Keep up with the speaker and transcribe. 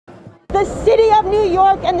The City of New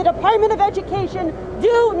York and the Department of Education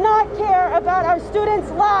do not care about our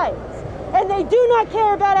students' lives, and they do not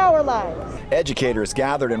care about our lives. Educators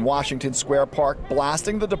gathered in Washington Square Park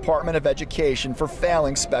blasting the Department of Education for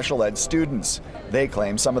failing special ed students. They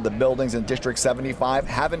claim some of the buildings in District 75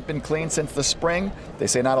 haven't been cleaned since the spring. They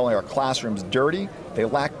say not only are classrooms dirty, they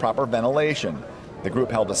lack proper ventilation. The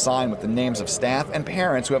group held a sign with the names of staff and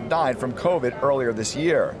parents who have died from COVID earlier this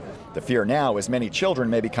year. The fear now is many children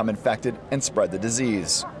may become infected and spread the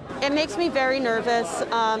disease. It makes me very nervous.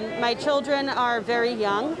 My children are very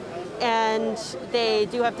young, and they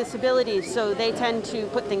do have disabilities, so they tend to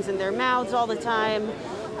put things in their mouths all the time.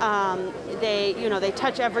 They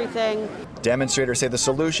touch everything. Demonstrators say the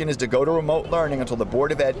solution is to go to remote learning until the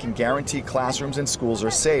Board of Ed can guarantee classrooms and schools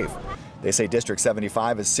are safe. They say District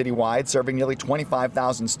 75 is citywide, serving nearly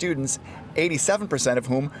 25,000 students, 87% of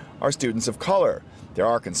whom are students of color. There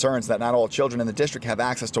are concerns that not all children in the district have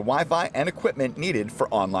access to Wi-Fi and equipment needed for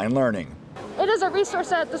online learning. It is a resource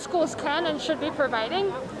that the schools can and should be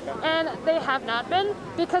providing, and they have not been,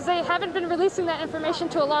 because they haven't been releasing that information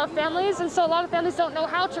to a lot of families, and so a lot of families don't know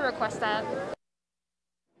how to request that.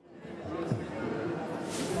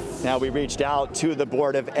 Now, we reached out to the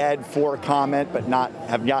Board of Ed for comment, but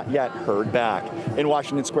have not yet heard back. In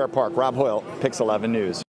Washington Square Park, Rob Hoyle, Pix 11 News.